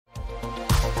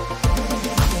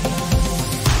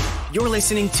You're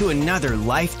listening to another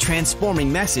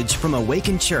life-transforming message from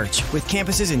Awaken Church with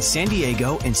campuses in San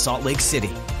Diego and Salt Lake City.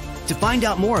 To find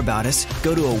out more about us,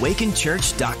 go to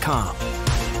awakenchurch.com.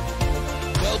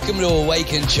 Welcome to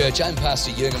Awaken Church. I'm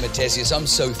Pastor Jurgen Matthesius. I'm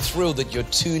so thrilled that you're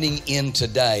tuning in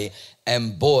today.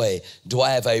 And boy, do I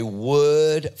have a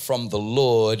word from the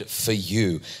Lord for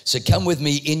you. So come with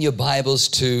me in your Bibles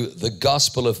to the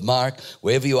Gospel of Mark.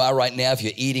 Wherever you are right now, if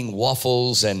you're eating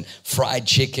waffles and fried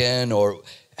chicken or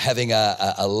having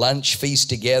a lunch feast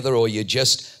together, or you're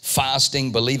just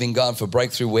fasting, believing God for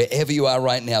breakthrough, wherever you are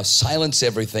right now, silence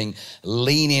everything,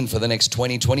 lean in for the next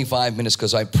 20, 25 minutes,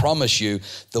 because I promise you,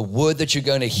 the word that you're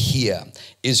going to hear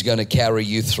is going to carry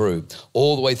you through,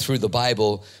 all the way through the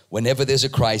Bible. Whenever there's a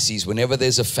crisis, whenever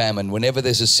there's a famine, whenever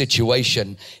there's a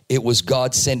situation, it was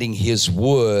God sending his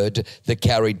word that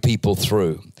carried people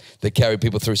through.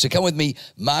 So come with me,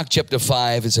 Mark chapter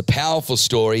 5 is a powerful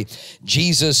story.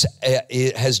 Jesus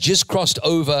has just crossed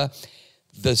over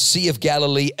the Sea of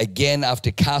Galilee again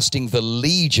after casting the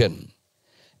legion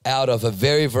out of a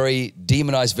very, very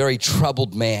demonized, very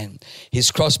troubled man. He's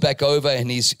crossed back over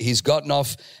and he's gotten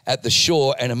off at the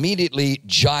shore, and immediately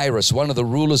Jairus, one of the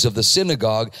rulers of the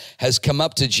synagogue, has come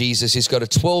up to Jesus. He's got a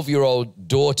 12-year-old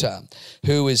daughter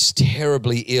who is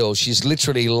terribly ill. She's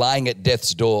literally lying at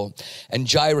death's door.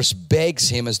 And Jairus begs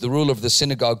him, as the ruler of the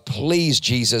synagogue, please,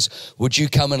 Jesus, would you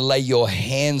come and lay your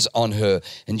hands on her?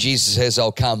 And Jesus says,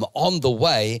 I'll come. On the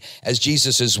way, as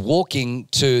Jesus is walking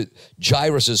to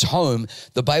Jairus' home,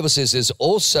 the Bible says there's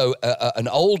also an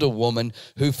older woman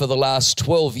who for the last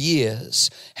 12 years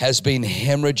has been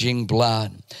hemorrhaging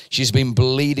blood. She's been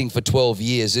bleeding for 12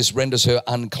 years. This renders her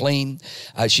unclean.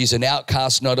 She's an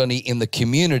outcast not only in the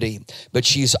community, but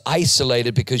she's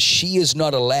isolated because she is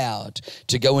not allowed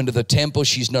to go into the temple.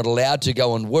 She's not allowed to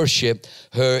go and worship.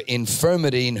 Her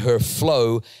infirmity and her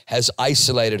flow has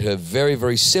isolated her. Very,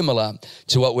 very similar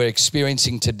to what we're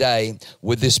experiencing today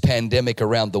with this pandemic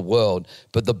around the world.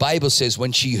 But the Bible says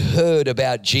when she heard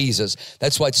about Jesus,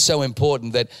 that's why it's so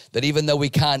important that even though we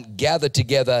can't gather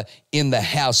together in the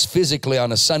house physically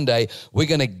on a Sunday, we're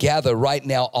going to gather right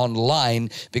now online,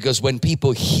 because when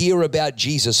people hear about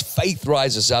Jesus, faith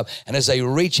rises up, and as they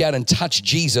reach out and touch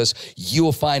Jesus,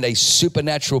 you'll find a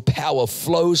supernatural power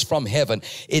flows from heaven.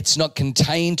 It's not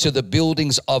contained to the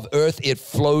buildings of earth, it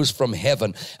flows from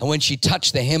heaven. And when she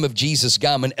touched the hem of Jesus'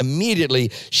 garment,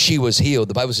 immediately she was healed.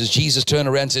 The Bible says Jesus turned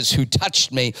around and says, who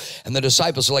touched me? And the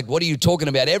disciples are like, what are you talking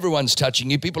about? Everyone's touching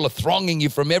you. People are thronging you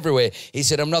from everywhere. He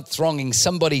said, I'm not thronging.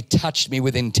 Somebody touched me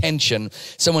with intention.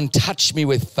 Someone touched me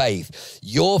with faith.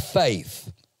 Your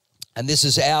faith, and this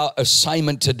is our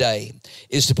assignment today,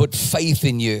 is to put faith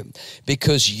in you,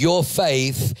 because your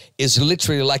faith is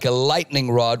literally like a lightning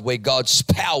rod where God's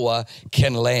power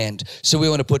can land. So we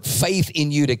want to put faith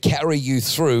in you to carry you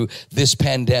through this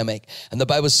pandemic. And the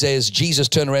Bible says, Jesus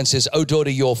turned around and says, oh daughter,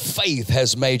 your faith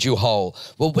has made you whole.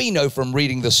 Well, we know from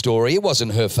reading the story, it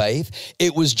wasn't her faith.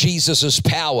 It was Jesus's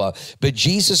power. But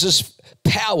Jesus's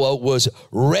power was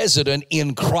resident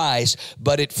in Christ,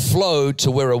 but it flowed to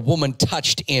where a woman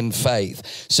touched in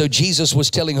faith. So Jesus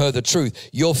was telling her the truth.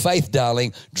 Your faith,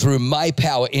 darling, drew my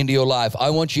power into your life.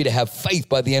 I want you to have faith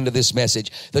by the end of this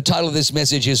message. The title of this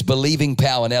message is Believing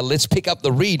Power. Now let's pick up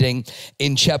the reading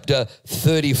in chapter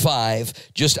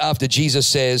 35, just after Jesus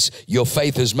says, your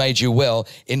faith has made you well.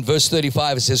 In verse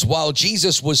 35, it says, while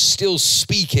Jesus was still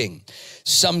speaking,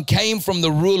 some came from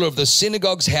the ruler of the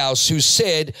synagogue's house who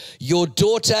said, your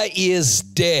daughter is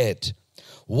dead.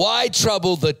 Why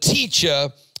trouble the teacher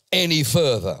any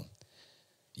further?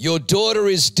 Your daughter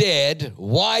is dead.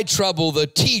 Why trouble the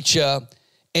teacher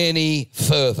any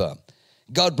further?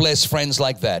 God bless friends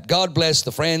like that. God bless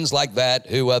the friends like that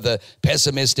who are the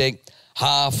pessimistic,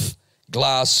 half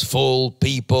glass full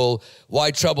people.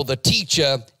 Why trouble the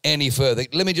teacher any further?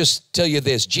 Let me just tell you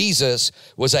this. Jesus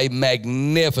was a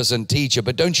magnificent teacher,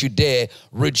 but don't you dare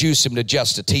reduce him to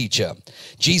just a teacher.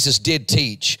 Jesus did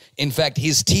teach. In fact,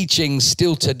 his teaching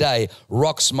still today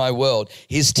rocks my world.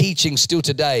 His teaching still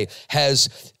today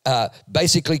has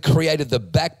basically created the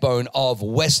backbone of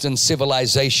Western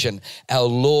civilization. Our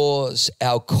laws,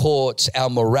 our courts, our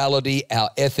morality, our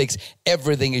ethics,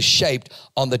 everything is shaped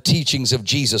on the teachings of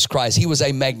Jesus Christ. He was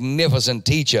a magnificent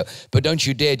teacher, but don't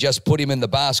you dare just put him in the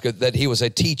basket task that he was a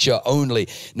teacher only.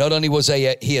 Not only was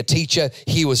he a teacher,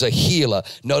 he was a healer.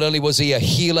 Not only was he a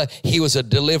healer, he was a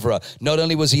deliverer. Not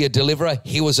only was he a deliverer,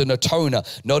 he was an atoner.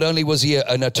 Not only was he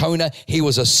an atoner, he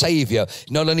was a savior.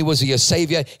 Not only was he a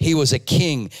savior, he was a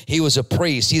king. He was a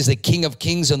priest. He's the King of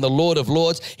kings and the Lord of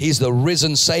lords. He's the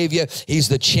risen savior. He's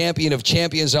the champion of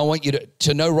champions. I want you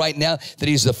to know right now that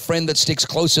he's the friend that sticks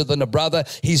closer than a brother.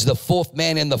 He's the fourth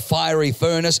man in the fiery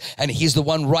furnace, and he's the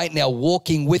one right now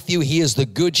walking with you. He is the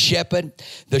good shepherd.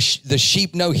 The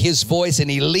sheep know his voice, and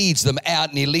he leads them out,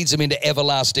 and he leads them into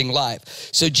everlasting life.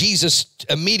 So Jesus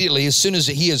immediately, as soon as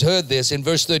he has heard this, in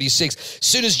verse 36, as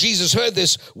soon as Jesus heard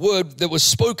this word that was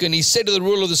spoken, he said to the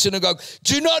ruler of the synagogue,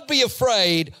 "Do not be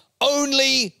afraid,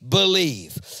 only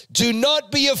believe." Do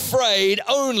not be afraid,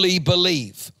 only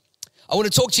believe. I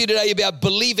want to talk to you today about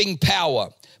believing power.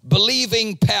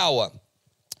 Believing power.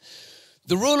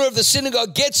 The ruler of the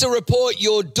synagogue gets a report,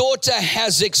 your daughter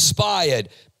has expired.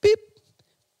 Beep,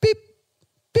 beep,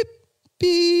 beep,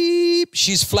 beep.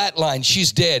 She's flatlined.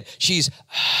 She's dead. She's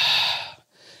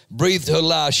breathed her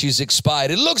last. She's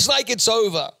expired. It looks like it's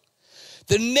over.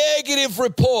 The negative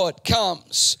report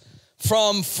comes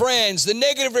from friends. The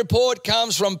negative report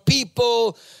comes from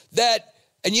people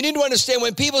and you need to understand,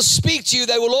 when people speak to you,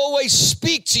 they will always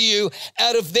speak to you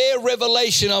out of their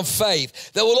revelation of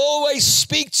faith. They will always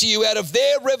speak to you out of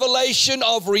their revelation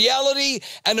of reality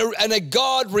and a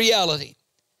God reality.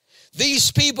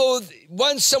 These people,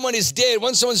 once someone is dead,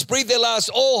 once someone's breathed their last,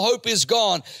 all hope is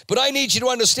gone. But I need you to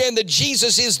understand that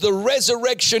Jesus is the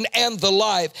resurrection and the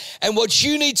life. And what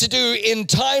you need to do in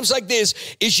times like this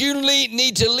is you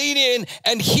need to lean in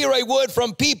and hear a word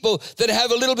from people that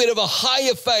have a little bit of a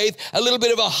higher faith, a little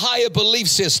bit of a higher belief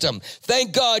system.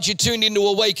 Thank God you tuned into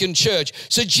Awaken Church.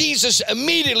 So Jesus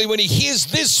immediately, when he hears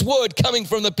this word coming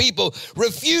from the people,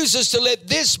 refuses to let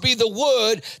this be the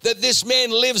word that this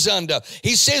man lives under.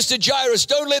 He says to Jairus,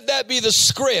 don't let that be the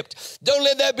script. Don't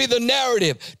let that be the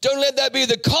narrative. Don't let that be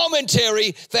the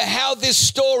commentary for how this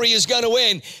story is going to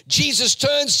end. Jesus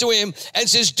turns to him and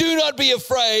says, do not be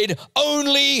afraid,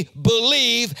 only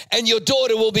believe, and your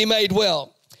daughter will be made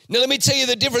well. Now, let me tell you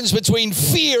the difference between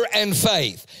fear and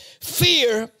faith.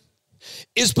 Fear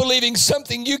is believing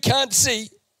something you can't see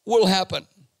will happen.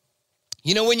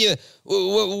 You know, when you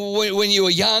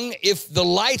were young, if the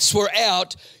lights were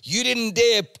out, you didn't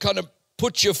dare kind of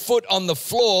put your foot on the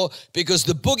floor because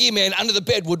the boogeyman under the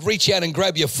bed would reach out and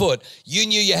grab your foot. You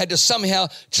knew you had to somehow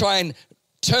try and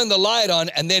turn the light on,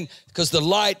 and then because the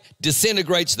light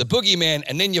disintegrates the boogeyman,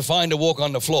 and then you find a walk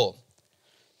on the floor.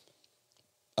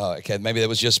 Oh, okay, maybe that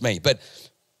was just me. But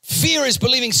fear is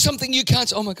believing something you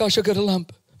can't. Oh my gosh, I got a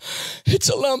lump. It's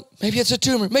a lump. Maybe it's a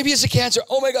tumor. Maybe it's a cancer.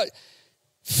 Oh my God.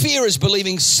 Fear is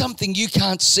believing something you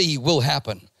can't see will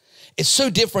happen. It's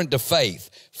so different to faith.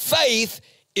 Faith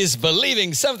is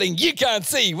believing something you can't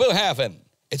see will happen.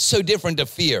 It's so different to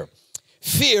fear.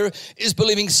 Fear is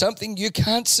believing something you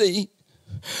can't see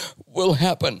will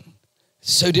happen.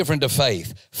 So different to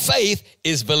faith. Faith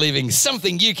is believing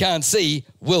something you can't see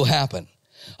will happen.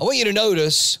 I want you to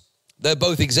notice they're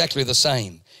both exactly the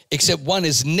same, except one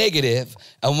is negative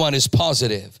and one is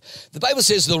positive. The Bible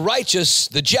says the righteous,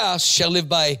 the just, shall live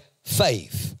by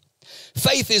faith.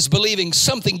 Faith is believing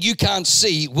something you can't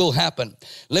see will happen.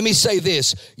 Let me say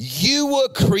this. You were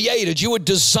created, you were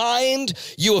designed,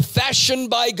 you were fashioned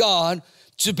by God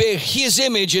to bear his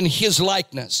image and his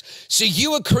likeness. So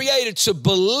you were created to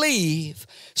believe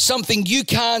something you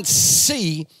can't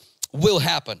see will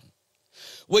happen.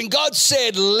 When God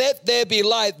said, let there be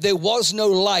light, there was no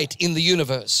light in the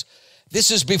universe.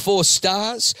 This is before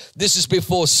stars. This is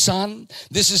before sun.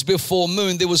 This is before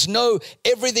moon.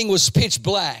 Everything was pitch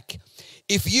black.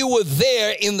 If you were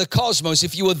there in the cosmos,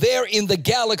 if you were there in the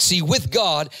galaxy with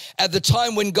God at the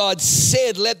time when God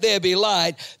said, let there be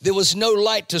light, there was no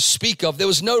light to speak of. There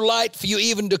was no light for you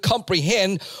even to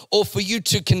comprehend or for you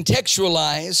to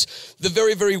contextualize the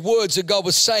very, very words that God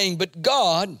was saying. But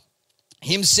God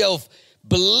himself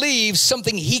believes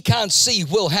something he can't see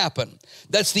will happen.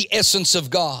 That's the essence of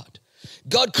God.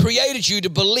 God created you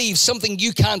to believe something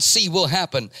you can't see will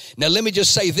happen. Now, let me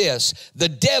just say this. The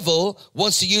devil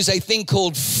wants to use a thing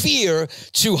called fear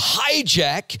to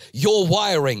hijack your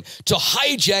wiring, to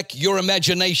hijack your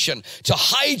imagination, to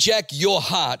hijack your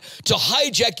heart, to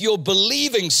hijack your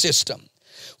believing system.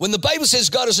 When the Bible says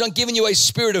God has not given you a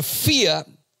spirit of fear,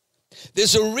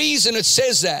 there's a reason it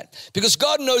says that, because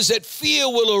God knows that fear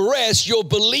will arrest your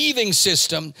believing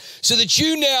system so that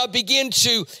you now begin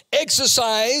to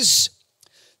exercise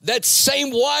that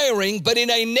same wiring, but in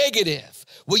a negative.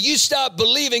 where you start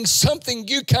believing something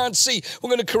you can't see. We're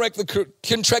going to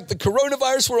contract the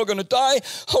coronavirus. We're all going to die.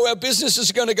 Oh, our businesses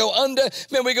are going to go under.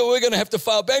 Man, we're going to have to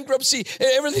file bankruptcy.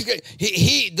 Everything.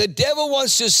 The devil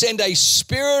wants to send a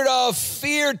spirit of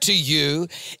fear to you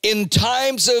in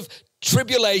times of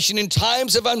tribulation, in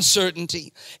times of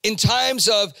uncertainty, in times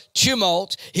of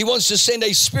tumult. He wants to send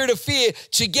a spirit of fear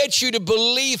to get you to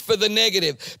believe for the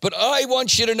negative. But I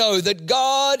want you to know that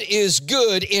God is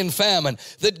good in famine,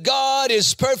 that God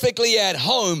is perfectly at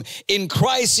home in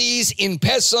crises, in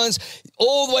pestilence.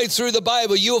 All the way through the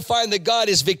Bible, you will find that God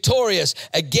is victorious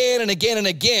again and again and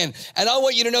again. And I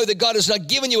want you to know that God has not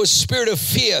given you a spirit of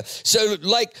fear. So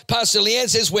like Pastor Leanne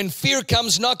says, when fear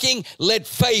comes knocking, let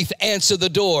faith answer the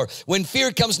door. When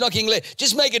fear comes knocking,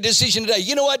 just make a decision today.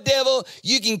 You know what, devil?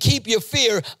 You can keep your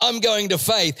fear. I'm going to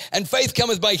faith. And faith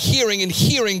cometh by hearing, and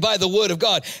hearing by the word of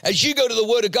God. As you go to the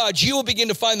word of God, you will begin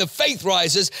to find the faith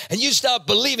rises, and you start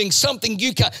believing something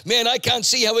you can't. Man, I can't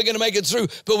see how we're going to make it through,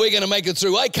 but we're going to make it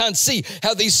through. I can't see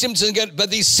how these symptoms are going, but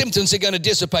these symptoms are going to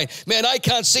dissipate. Man, I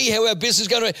can't see how our business is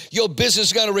going to, your business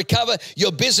is going to recover.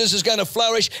 Your business is going to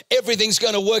flourish. Everything's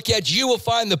going to work out. You will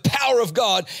find the power of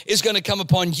God is going to come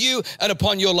upon you and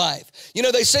upon your life. You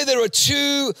know, they say there are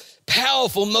two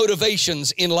powerful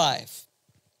motivations in life.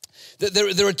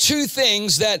 There are two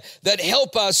things that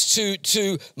help us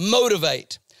to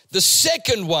motivate. The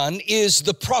second one is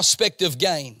the prospect of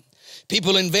gain.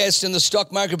 People invest in the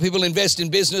stock market, people invest in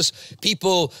business,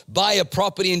 people buy a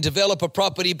property and develop a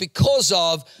property because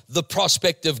of the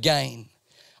prospect of gain.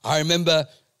 I remember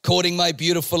courting my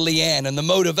beautiful Leanne, and the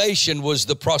motivation was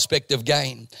the prospect of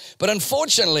gain. But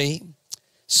unfortunately,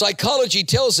 psychology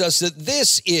tells us that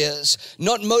this is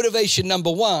not motivation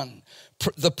number one.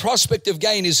 The prospect of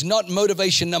gain is not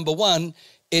motivation number one,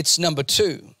 it's number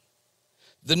two.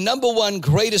 The number one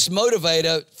greatest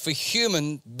motivator for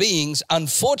human beings,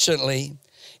 unfortunately,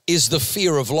 is the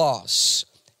fear of loss,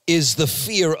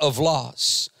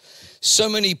 So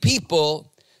many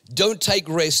people don't take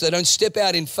risks, they don't step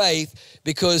out in faith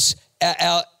because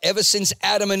ever since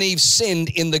Adam and Eve sinned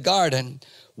in the garden,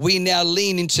 we now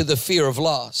lean into the fear of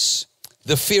loss.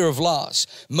 The fear of loss.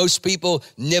 Most people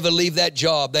never leave that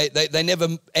job. They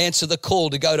never answer the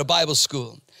call to go to Bible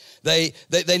school. They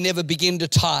never begin to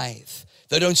tithe.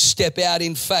 They don't step out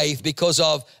in faith because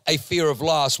of a fear of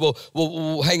loss.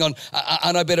 Well, hang on.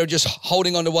 Aren't I better just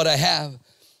holding on to what I have?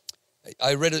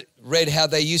 I read how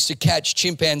they used to catch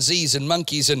chimpanzees and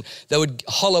monkeys, and they would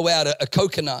hollow out a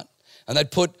coconut, and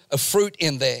they'd put a fruit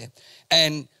in there.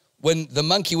 And when the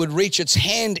monkey would reach its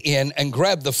hand in and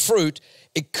grab the fruit,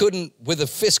 it couldn't, with a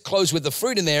fist closed with the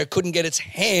fruit in there, it couldn't get its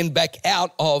hand back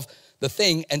out of the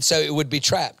thing, and so it would be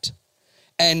trapped.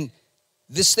 And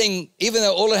this thing, even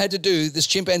though all it had to do, this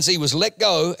chimpanzee, was let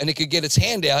go and it could get its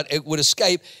hand out, it would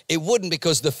escape. It wouldn't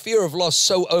because the fear of loss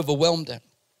so overwhelmed it.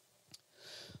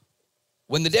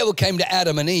 When the devil came to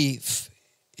Adam and Eve,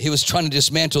 he was trying to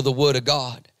dismantle the word of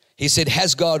God. He said,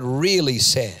 has God really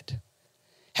said?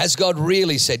 Has God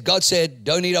really said? God said,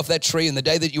 don't eat off that tree, and the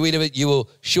day that you eat of it, you will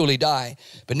surely die.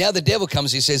 But now the devil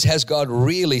comes, he says, has God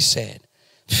really said?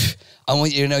 I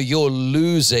want you to know you're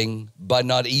losing by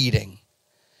not eating.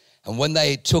 And when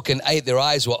they took and ate, their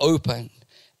eyes were open.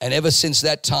 And ever since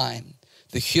that time,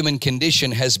 the human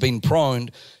condition has been prone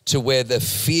to where the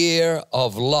fear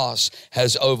of loss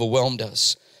has overwhelmed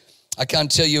us. I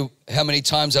can't tell you how many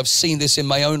times I've seen this in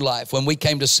my own life. When we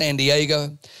came to San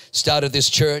Diego, started this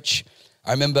church,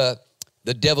 I remember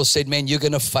the devil said, man, you're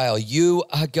going to fail. You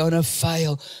are going to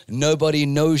fail. Nobody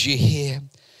knows you here.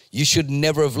 You should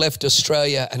never have left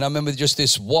Australia. And I remember just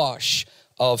this wash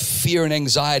of fear and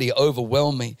anxiety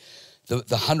overwhelmed me.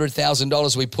 The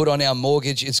 $100,000 we put on our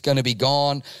mortgage, it's going to be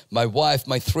gone. My wife,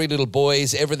 my 3 little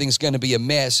boys, everything's going to be a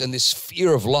mess, and this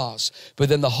fear of loss. But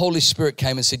then the Holy Spirit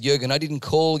came and said, Jurgen, I didn't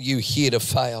call you here to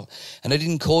fail. And I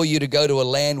didn't call you to go to a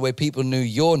land where people knew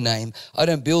your name. I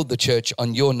don't build the church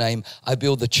on your name. I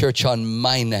build the church on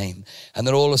my name. And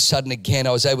then all of a sudden again,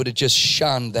 I was able to just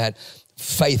shun that.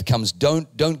 Faith comes.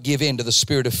 Don't give in to the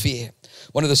spirit of fear.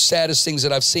 One of the saddest things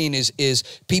that I've seen is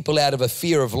people out of a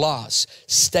fear of loss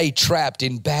stay trapped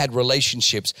in bad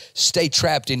relationships, stay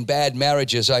trapped in bad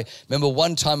marriages. I remember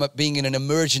one time being in an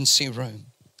emergency room,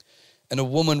 and a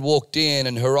woman walked in,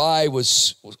 and her eye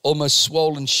was almost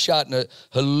swollen shut, and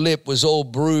her lip was all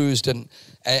bruised, and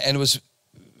it was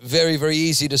very, very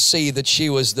easy to see that she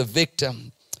was the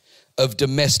victim of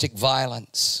domestic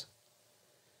violence.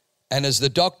 And as the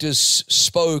doctors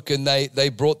spoke and they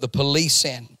brought the police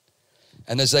in,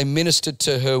 and as they ministered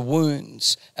to her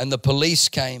wounds and the police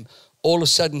came, all of a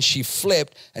sudden she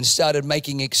flipped and started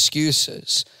making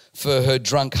excuses for her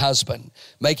drunk husband,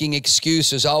 making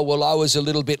excuses. Oh, well, I was a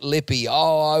little bit lippy.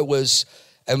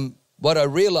 And what I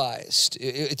realized,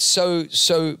 it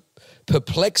so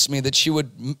perplexed me that she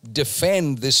would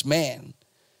defend this man.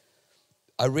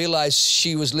 I realized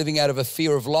she was living out of a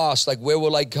fear of loss. Like, where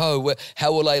will I go?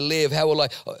 How will I live?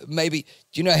 Maybe,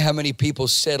 do you know how many people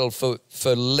settle for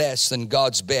less than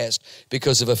God's best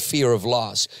because of a fear of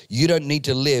loss? You don't need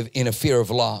to live in a fear of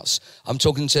loss. I'm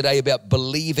talking today about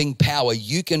believing power.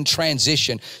 You can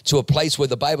transition to a place where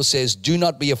the Bible says, do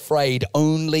not be afraid,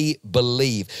 only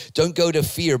believe. Don't go to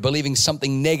fear, believing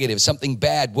something negative, something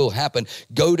bad will happen.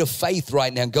 Go to faith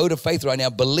right now. Go to faith right now.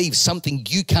 Believe something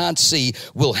you can't see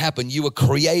will happen. You were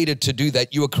created to do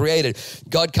that. You were created.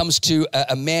 God comes to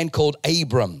a man called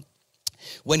Abram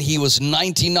when he was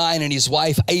 99 and his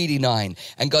wife 89.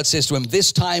 And God says to him,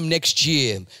 this time next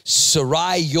year,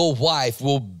 Sarai, your wife,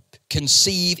 will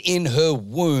conceive in her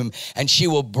womb and she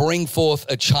will bring forth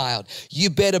a child. You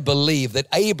better believe that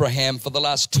Abraham for the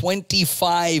last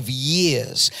 25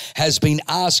 years has been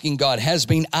asking God, has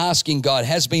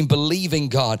been believing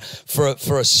God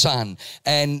for a son.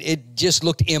 And it just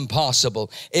looked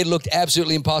impossible. It looked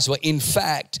absolutely impossible. In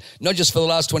fact, not just for the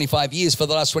last 25 years,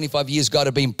 God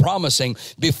had been promising.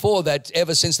 Before that,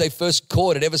 ever since they first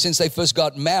courted, ever since they first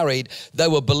got married, they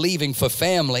were believing for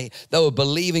family. They were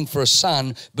believing for a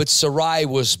son, but Sarai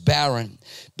was barren.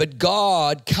 But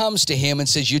God comes to him and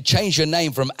says, you change your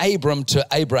name from Abram to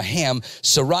Abraham,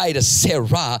 Sarai to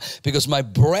Sarah, because my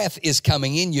breath is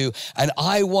coming in you, and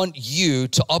I want you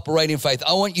to operate in faith.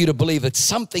 I want you to believe that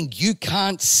something you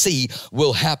can't see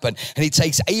will happen. And he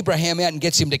takes Abraham out and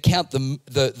gets him to count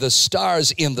the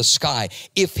stars in the sky,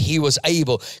 if he was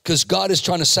able. Because God is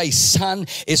trying to say, son,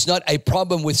 it's not a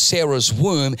problem with Sarah's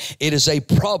womb. It is a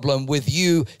problem with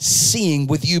you seeing,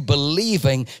 with you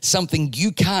believing something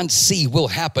you can't see will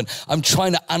happen. I'm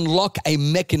trying to unlock a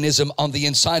mechanism on the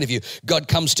inside of you. God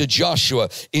comes to Joshua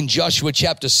in Joshua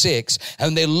chapter 6,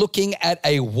 and they're looking at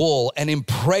a wall, an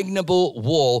impregnable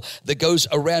wall that goes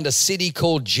around a city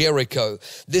called Jericho.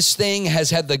 This thing has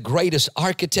had the greatest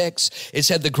architects, it's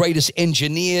had the greatest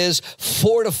engineers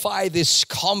fortify this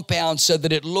compound so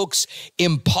that it looks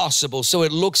impossible, so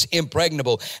it looks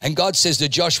impregnable. And God says to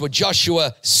Joshua,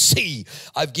 Joshua, see,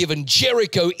 I've given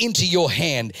Jericho into your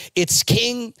hand. Its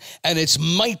king and its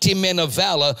mighty men of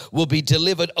valor will be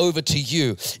delivered over to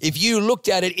you. If you looked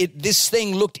at it, this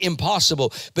thing looked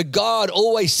impossible. But God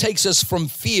always takes us from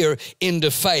fear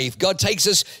into faith. God takes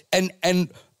us and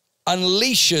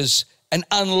unleashes and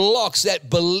unlocks that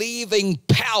believing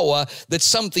power that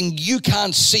something you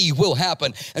can't see will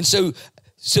happen. And so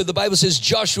the Bible says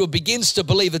Joshua begins to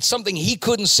believe that something he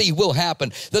couldn't see will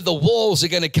happen, that the walls are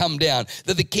going to come down,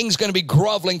 that the king's going to be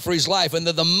groveling for his life, and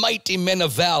that the mighty men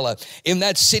of valor in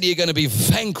that city are going to be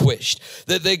vanquished,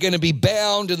 that they're going to be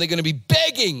bound and they're going to be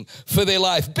begging for their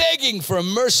life, begging for a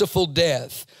merciful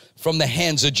death from the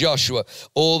hands of Joshua.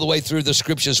 All the way through the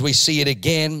scriptures, we see it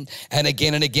again and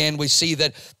again and again. We see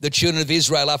that the children of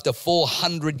Israel, after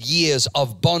 400 years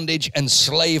of bondage and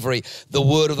slavery, the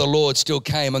word of the Lord still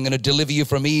came. I'm going to deliver you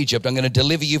from Egypt. I'm going to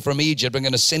deliver you from Egypt. I'm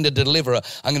going to send a deliverer.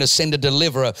 I'm going to send a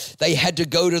deliverer. They had to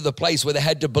go to the place where they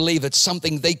had to believe that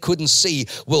something they couldn't see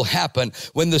will happen.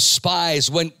 When the spies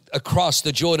went across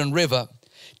the Jordan River,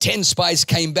 10 spies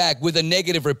came back with a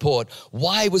negative report.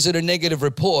 Why was it a negative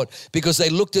report? Because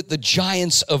they looked at the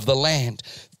giants of the land.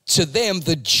 To them,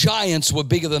 the giants were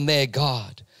bigger than their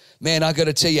God. Man, I got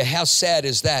to tell you, how sad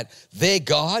is that? Their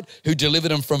God who delivered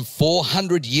them from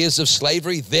 400 years of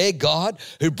slavery, their God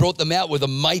who brought them out with a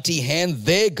mighty hand,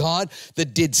 their God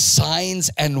that did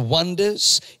signs and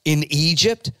wonders in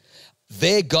Egypt,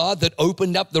 their God that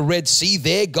opened up the Red Sea,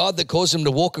 their God that caused them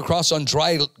to walk across on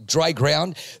dry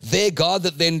ground, their God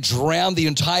that then drowned the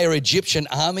entire Egyptian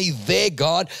army, their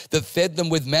God that fed them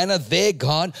with manna, their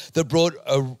God that brought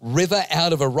a river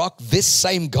out of a rock, this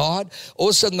same God. All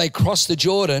of a sudden they cross the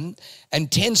Jordan,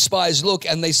 and 10 spies look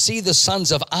and they see the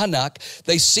sons of Anak.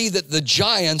 They see that the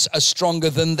giants are stronger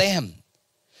than them.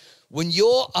 When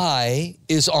your eye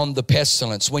is on the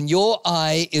pestilence, when your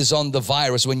eye is on the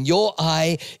virus, when your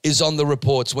eye is on the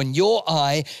reports, when your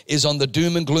eye is on the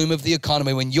doom and gloom of the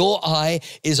economy, when your eye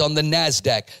is on the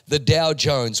NASDAQ, the Dow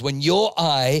Jones, when your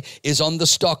eye is on the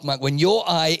stock market, when your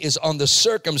eye is on the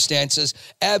circumstances,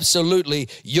 absolutely,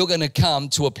 you're going to come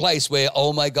to a place where,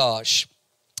 oh my gosh,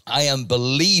 I am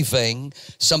believing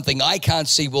something I can't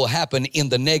see will happen in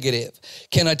the negative.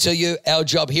 Can I tell you, our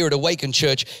job here at Awaken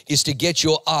Church is to get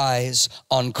your eyes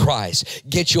on Christ.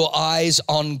 Get your eyes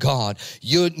on God.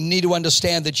 You need to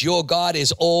understand that your God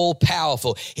is all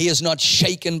powerful. He is not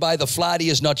shaken by the flood. He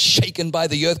is not shaken by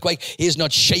the earthquake. He is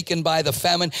not shaken by the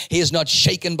famine. He is not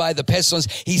shaken by the pestilence.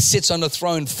 He sits on the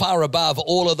throne far above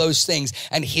all of those things,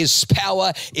 and his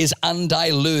power is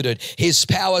undiluted. His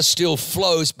power still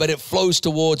flows, but it flows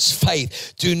towards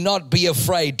faith. Do not be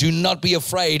afraid. Do not be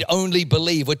afraid. Only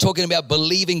believe. We're talking about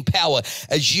believing power.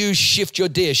 As you shift your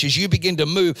dish, as you begin to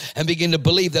move and begin to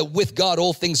believe that with God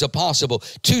all things are possible.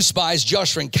 Two spies,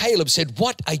 Joshua and Caleb, said,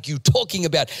 "What are you talking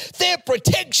about? Their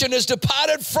protection has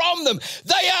departed from them.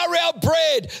 They are our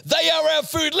bread. They are our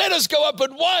food. Let us go up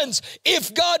at once.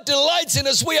 If God delights in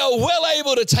us, we are well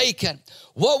able to take it."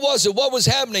 What was it? What was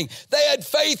happening? They had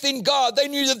faith in God. They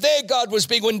knew that their God was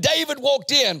big. When David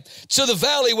walked in to the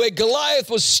valley where Goliath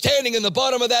was standing in the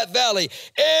bottom of that valley,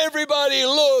 everybody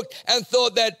looked and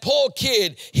thought, that poor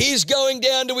kid, he's going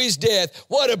down to his death.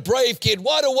 What a brave kid.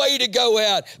 What a way to go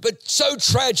out. But so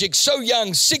tragic, so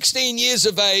young, 16 years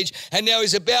of age, and now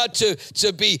he's about to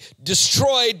be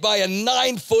destroyed by a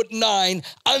 9'9"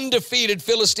 undefeated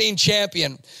Philistine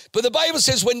champion. But the Bible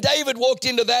says when David walked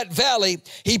into that valley,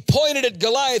 he pointed at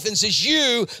Goliath and says,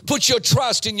 "You put your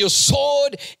trust in your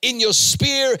sword, in your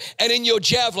spear, and in your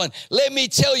javelin." Let me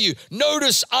tell you,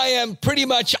 notice I am pretty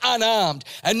much unarmed.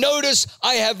 And notice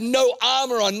I have no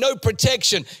armor on, no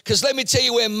protection. Because let me tell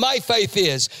you where my faith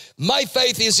is. My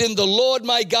faith is in the Lord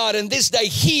my God. And this day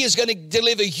he is going to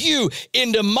deliver you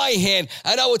into my hand.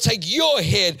 And I will take your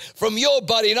head from your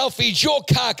body and I'll feed your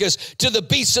carcass to the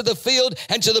beasts of the field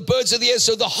and to the birds of the air,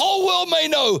 so the whole world may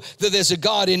know that there's a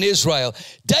God in Israel.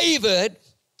 David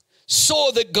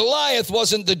saw that Goliath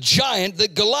wasn't the giant,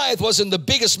 that Goliath wasn't the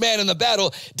biggest man in the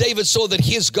battle. David saw that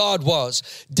his God was.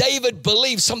 David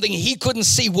believed something he couldn't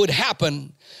see would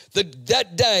happen,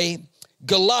 that day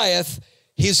Goliath,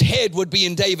 his head would be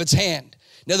in David's hand.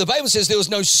 Now the Bible says there was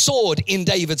no sword in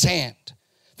David's hand.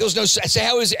 There was no, so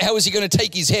how is he going to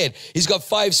take his head? He's got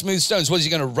 5 smooth stones. What, is he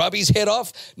going to rub his head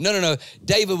off? No.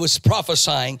 David was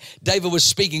prophesying. David was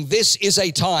speaking. This is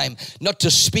a time not to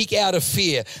speak out of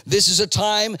fear. This is a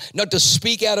time not to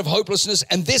speak out of hopelessness.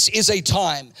 And this is a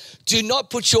time. Do not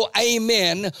put your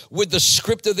amen with the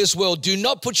script of this world. Do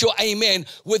not put your amen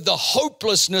with the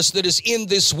hopelessness that is in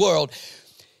this world.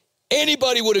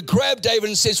 Anybody would have grabbed David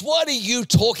and says, "What are you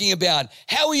talking about?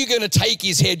 How are you going to take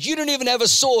his head? You don't even have a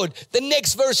sword." The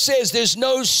next verse says there's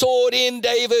no sword in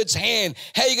David's hand.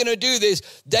 How are you going to do this?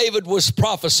 David was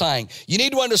prophesying. You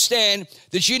need to understand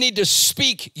that you need to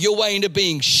speak your way into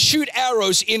being. Shoot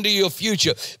arrows into your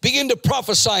future. Begin to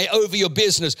prophesy over your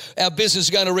business. Our business is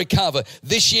going to recover.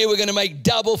 This year we're going to make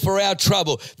double for our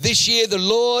trouble. This year the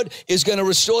Lord is going to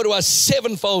restore to us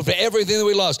 7-fold for everything that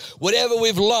we lost. Whatever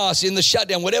we've lost in the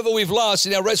shutdown, whatever we've lost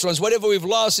in our restaurants, whatever we've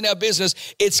lost in our business,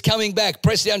 it's coming back.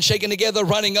 Pressed down, shaken together,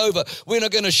 running over. We're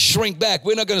not going to shrink back.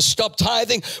 We're not going to stop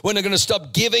tithing. We're not going to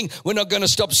stop giving. We're not going to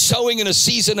stop sowing in a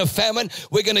season of famine.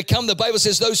 We're going to come. The Bible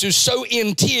says those who sow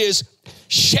in tears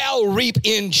shall reap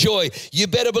in joy. You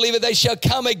better believe it. They shall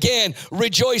come again,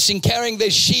 rejoicing, carrying their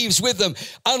sheaves with them.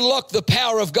 Unlock the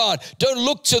power of God. Don't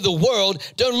look to the world.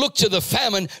 Don't look to the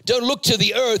famine. Don't look to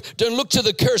the earth. Don't look to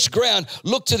the cursed ground.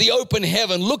 Look to the open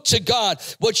heaven. Look to God.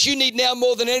 What you need now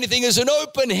more than anything is an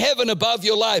open heaven above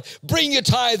your life. Bring your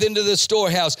tithe into the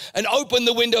storehouse and open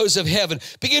the windows of heaven.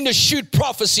 Begin to shoot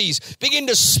prophecies. Begin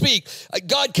to speak.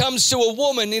 God comes to a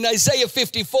woman in Isaiah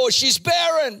 54. She's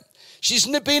barren. She's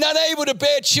been unable to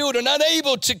bear children,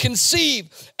 unable to conceive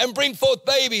and bring forth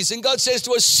babies. And God says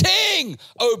to her, "Sing,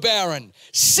 O barren,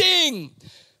 sing.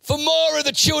 For more are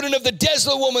the children of the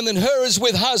desolate woman than her is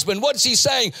with husband." What's he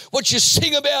saying? What you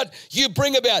sing about, you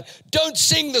bring about. Don't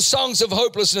sing the songs of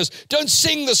hopelessness. Don't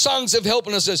sing the songs of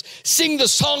helplessness. Sing the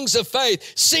songs of faith.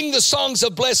 Sing the songs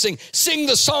of blessing. Sing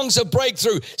the songs of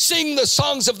breakthrough. Sing the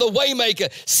songs of the waymaker.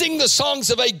 Sing the songs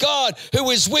of a God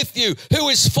who is with you, who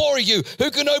is for you,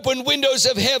 who can open windows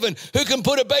of heaven, who can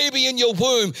put a baby in your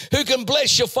womb, who can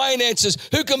bless your finances,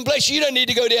 who can bless you. You don't need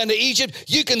to go down to Egypt.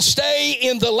 You can stay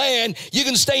in the land. You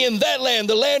can stay in that land,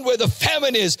 the land where the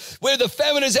famine is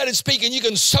at its peak, and you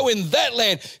can sow in that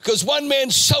land, because one man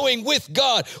sowing with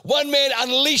God, one man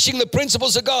unleashing the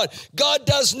principles of God. God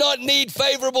does not need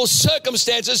favorable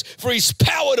circumstances for his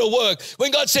power to work. When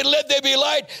God said, "Let there be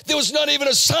light," there was not even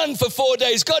a sun for 4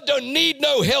 days. God don't need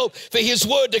no help for his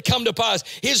word to come to pass.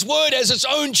 His word has its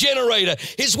own generator.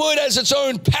 His word has its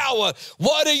own power.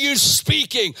 What are you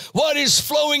speaking? What is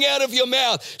flowing out of your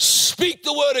mouth? Speak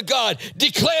the word of God.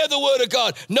 Declare the word of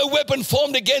God. No weapon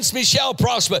formed against me shall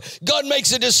prosper. God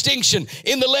makes a distinction.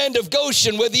 In the land of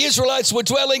Goshen, where the Israelites were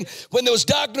dwelling, when there was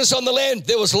darkness on the land,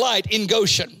 there was light in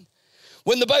Goshen.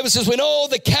 When the Bible says, when all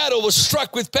the cattle were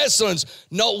struck with pestilence,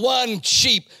 not one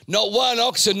sheep, not one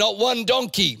oxen, not one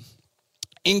donkey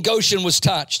in Goshen was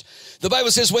touched. The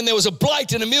Bible says when there was a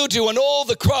blight and a mildew on all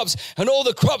the crops, and all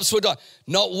the crops were dying,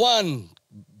 not one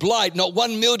blight, not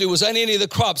one mildew was on any of the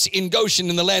crops in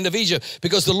Goshen in the land of Egypt,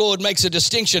 because the Lord makes a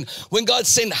distinction. When God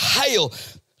sent hail,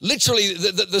 literally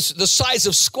the size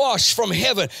of squash from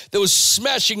heaven that was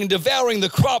smashing and devouring the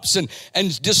crops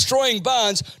and destroying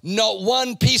barns, not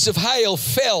one piece of hail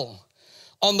fell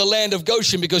on the land of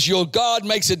Goshen, because your God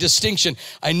makes a distinction.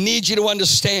 I need you to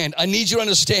understand. I need you to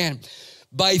understand.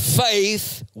 By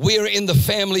faith, we're in the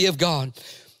family of God.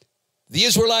 The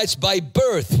Israelites, by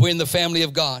birth, were in the family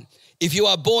of God. If you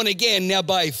are born again, now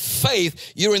by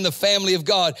faith, you're in the family of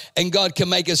God, and God can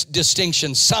make a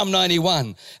distinction. Psalm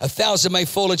 91, 1,000 may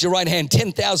fall at your right hand,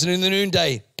 10,000 in the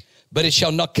noonday, but it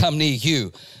shall not come near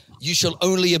you. You shall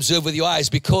only observe with your eyes,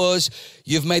 because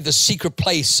you've made the secret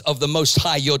place of the Most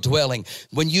High your dwelling.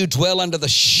 When you dwell under the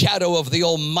shadow of the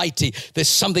Almighty, there's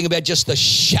something about just the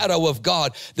shadow of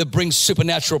God that brings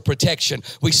supernatural protection.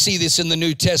 We see this in the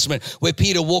New Testament, where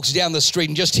Peter walks down the street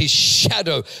and just his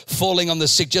shadow falling on the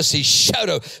sick, just his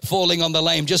shadow falling on the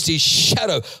lame, just his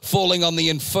shadow falling on the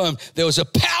infirm. There was a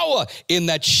power in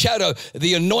that shadow,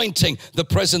 the anointing, the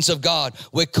presence of God.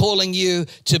 We're calling you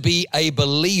to be a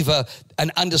believer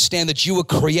and understand that you were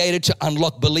created to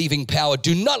unlock believing power.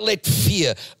 Do not let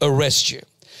fear arrest you.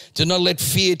 Do not let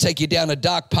fear take you down a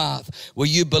dark path where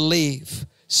you believe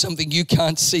something you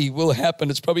can't see will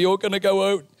happen. It's probably all going to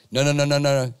go out.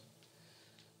 No.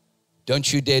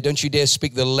 Don't you dare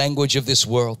speak the language of this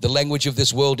world. The language of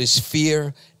this world is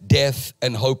fear, death,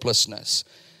 and hopelessness.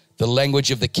 The language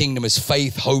of the kingdom is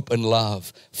faith, hope, and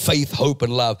love. Faith, hope,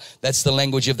 and love. That's the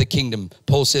language of the kingdom.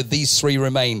 Paul said these three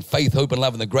remain, faith, hope, and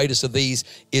love, and the greatest of these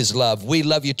is love. We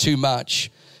love you too much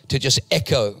to just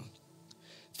echo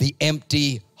the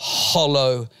empty,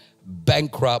 hollow,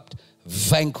 bankrupt,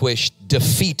 vanquished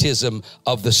defeatism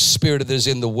of the spirit that is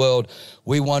in the world.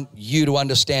 We want you to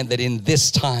understand that in this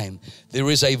time,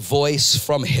 there is a voice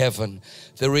from heaven.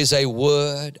 There is a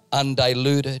word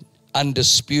undiluted,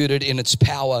 undisputed in its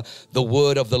power, the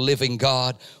word of the living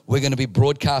God. We're going to be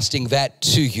broadcasting that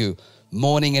to you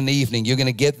morning and evening. You're going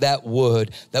to get that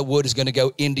word. That word is going to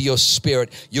go into your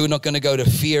spirit. You're not going to go to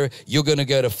fear. You're going to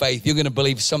go to faith. You're going to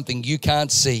believe something you can't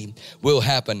see will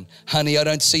happen. Honey, I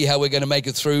don't see how we're going to make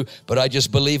it through, but I just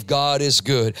believe God is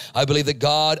good. I believe that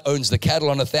God owns the cattle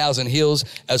on 1,000 hills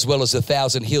as well as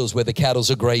 1,000 hills where the cattle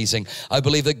are grazing. I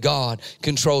believe that God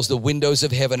controls the windows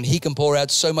of heaven. He can pour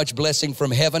out so much blessing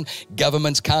from heaven.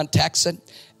 Governments can't tax it,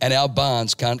 and our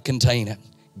barns can't contain it.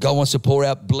 God wants to pour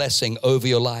out blessing over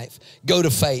your life. Go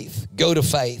to faith. Go to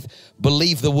faith.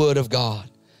 Believe the word of God.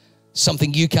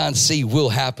 Something you can't see will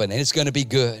happen, and it's going to be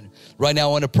good. Right now,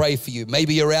 I want to pray for you.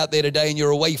 Maybe you're out there today and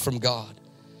you're away from God.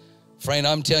 Friend,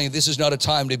 I'm telling you, this is not a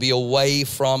time to be away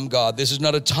from God. This is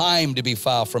not a time to be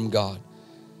far from God.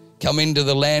 Come into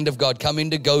the land of God. Come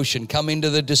into Goshen. Come into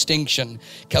the distinction.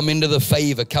 Come into the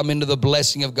favor. Come into the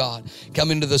blessing of God. Come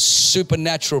into the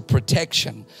supernatural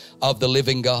protection of the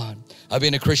living God. I've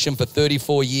been a Christian for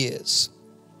 34 years.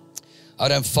 I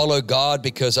don't follow God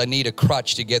because I need a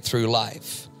crutch to get through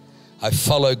life. I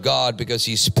follow God because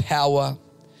His power,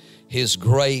 His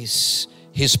grace,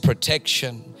 His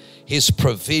protection, His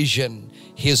provision,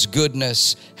 His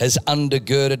goodness has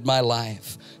undergirded my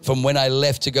life. From when I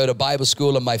left to go to Bible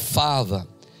school, and my father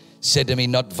said to me,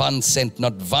 not 1 cent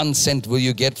will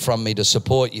you get from me to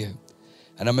support you.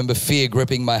 And I remember fear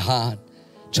gripping my heart,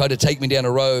 tried to take me down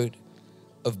a road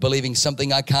of believing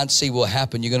something I can't see will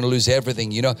happen. You're going to lose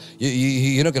everything. You know,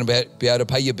 you're not going to be able to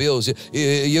pay your bills.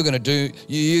 You're going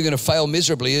to fail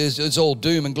miserably. It's all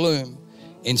doom and gloom.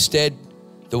 Instead,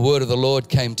 the word of the Lord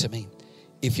came to me.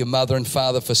 If your mother and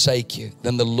father forsake you,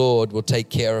 then the Lord will take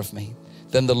care of me.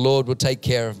 Then the Lord will take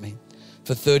care of me.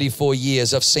 For 34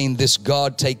 years, I've seen this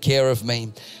God take care of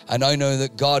me. And I know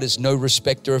that God is no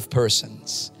respecter of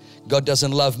persons. God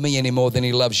doesn't love me any more than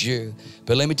He loves you.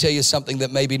 But let me tell you something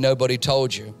that maybe nobody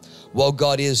told you. While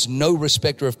God is no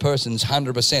respecter of persons,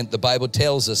 100%, the Bible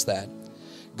tells us that.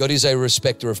 God is a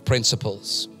respecter of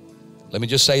principles. Let me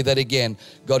just say that again.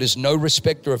 God is no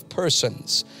respecter of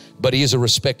persons, but He is a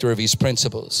respecter of His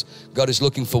principles. God is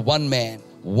looking for one man,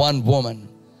 one woman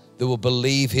that will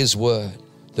believe His word,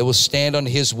 that will stand on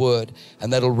His word,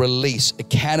 and that'll release a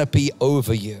canopy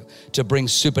over you to bring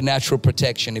supernatural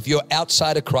protection. If you're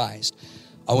outside of Christ,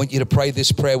 I want you to pray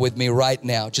this prayer with me right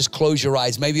now. Just close your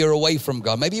eyes. Maybe you're away from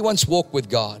God. Maybe you once walked with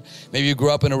God. Maybe you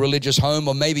grew up in a religious home,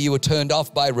 or maybe you were turned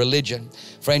off by religion.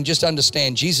 Friend, just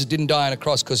understand, Jesus didn't die on a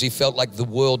cross because he felt like the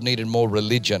world needed more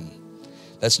religion.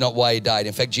 That's not why he died.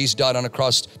 In fact, Jesus died on a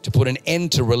cross to put an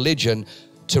end to religion,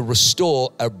 to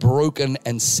restore a broken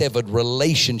and severed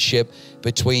relationship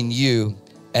between you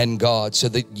and God, so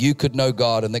that you could know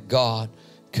God and that God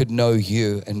could know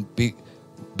you and be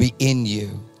in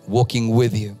you, walking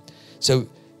with you. So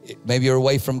maybe you're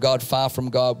away from God, far from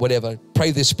God, whatever.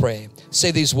 Pray this prayer.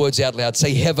 Say these words out loud.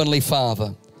 Say, Heavenly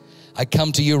Father, I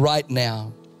come to you right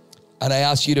now and I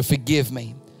ask you to forgive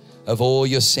me of all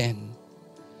your sin.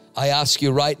 I ask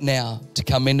you right now to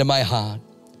come into my heart.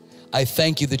 I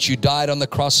thank you that you died on the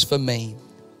cross for me.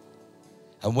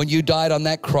 And when you died on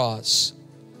that cross,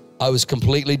 I was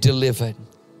completely delivered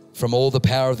from all the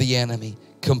power of the enemy,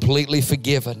 completely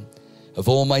forgiven of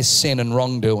all my sin and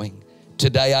wrongdoing.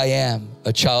 Today I am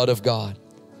a child of God.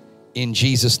 In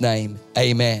Jesus' name,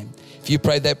 amen. If you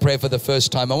prayed that prayer for the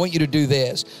first time, I want you to do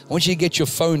this. I want you to get your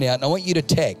phone out and I want you to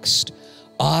text,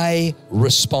 I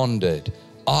responded.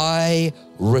 I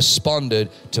responded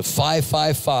to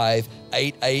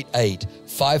 555-888.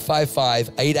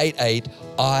 555-888.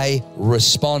 I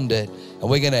responded. And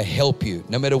we're going to help you.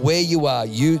 No matter where you are,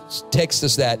 you text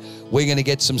us that. We're going to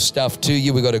get some stuff to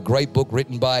you. We've got a great book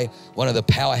written by one of the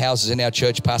powerhouses in our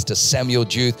church, Pastor Samuel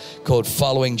Juth, called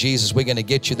Following Jesus. We're going to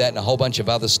get you that and a whole bunch of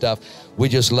other stuff. We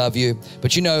just love you.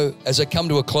 But you know, as I come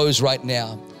to a close right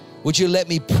now, would you let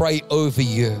me pray over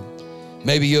you?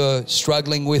 Maybe you're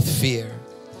struggling with fear.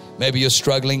 Maybe you're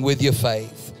struggling with your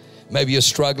faith. Maybe you're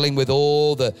struggling with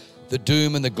all the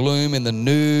doom and the gloom and the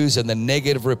news and the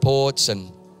negative reports.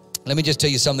 And let me just tell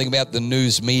you something about the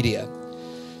news media.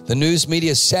 The news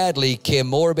media sadly care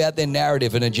more about their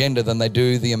narrative and agenda than they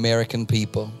do the American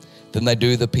people, than they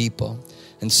do the people.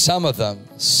 And some of them,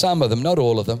 not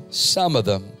all of them, some of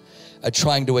them are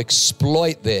trying to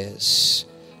exploit this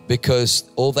because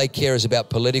all they care is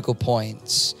about political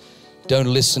points. Don't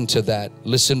listen to that.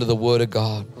 Listen to the Word of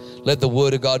God. Let the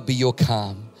Word of God be your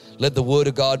calm. Let the Word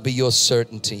of God be your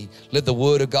certainty. Let the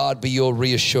Word of God be your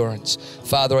reassurance.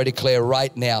 Father, I declare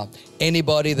right now,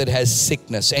 anybody that has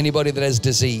sickness, anybody that has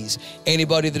disease,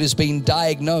 anybody that has been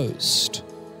diagnosed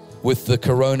with the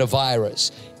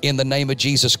coronavirus, in the name of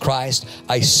Jesus Christ,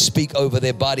 I speak over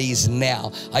their bodies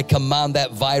now. I command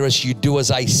that virus, you do as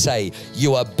I say.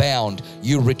 You are bound.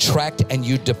 You retract and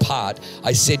you depart.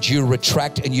 I said you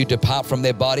retract and you depart from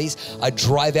their bodies. I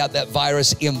drive out that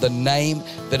virus in the name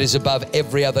that is above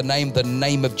every other name, the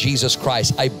name of Jesus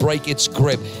Christ. I break its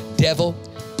grip. Devil,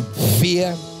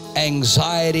 fear,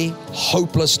 anxiety,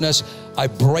 hopelessness, I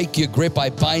break your grip. I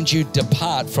bind you.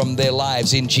 Depart from their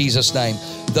lives in Jesus' name.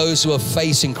 Those who are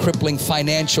facing crippling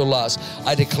financial loss,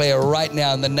 I declare right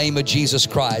now in the name of Jesus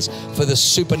Christ, for the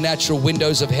supernatural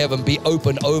windows of heaven be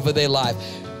open over their life.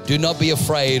 Do not be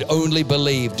afraid, only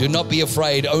believe. Do not be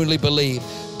afraid, only believe.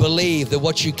 Believe that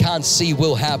what you can't see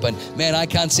will happen. Man, I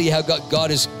can't see how God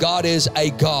is. God is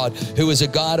a God who is a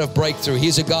God of breakthrough.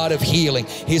 He's a God of healing.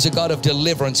 He's a God of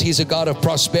deliverance. He's a God of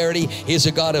prosperity. He's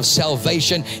a God of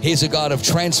salvation. He's a God of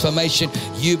transformation.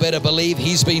 You better believe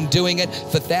He's been doing it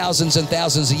for thousands and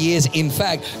thousands of years. In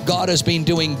fact, God has been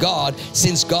doing God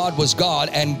since God was God,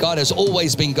 and God has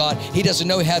always been God. He doesn't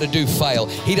know how to do fail.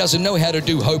 He doesn't know how to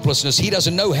do hopelessness. He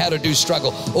doesn't know how to do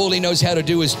struggle. All He knows how to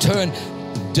do is turn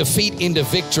defeat into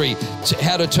victory,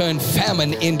 how to turn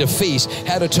famine into feast,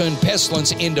 how to turn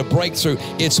pestilence into breakthrough.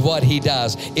 It's what He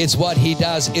does. It's what He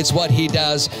does. It's what He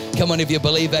does. Come on, if you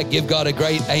believe that, give God a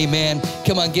great amen.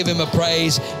 Come on, give Him a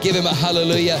praise. Give Him a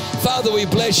hallelujah. Father, we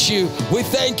bless You. We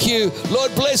thank You.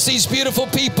 Lord, bless these beautiful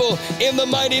people in the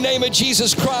mighty name of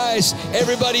Jesus Christ.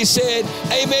 Everybody said,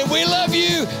 amen. We love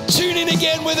you. Tune in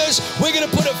again with us. We're going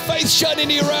to put a faith shot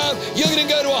into your arm. You're going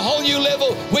to go to a whole new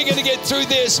level. We're going to get through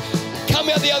this. Come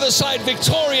out the other side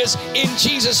victorious in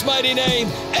Jesus' mighty name.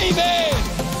 Amen.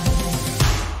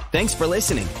 Thanks for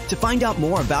listening. To find out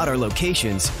more about our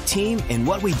locations, team, and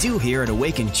what we do here at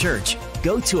Awaken Church,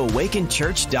 go to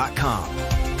awakenchurch.com.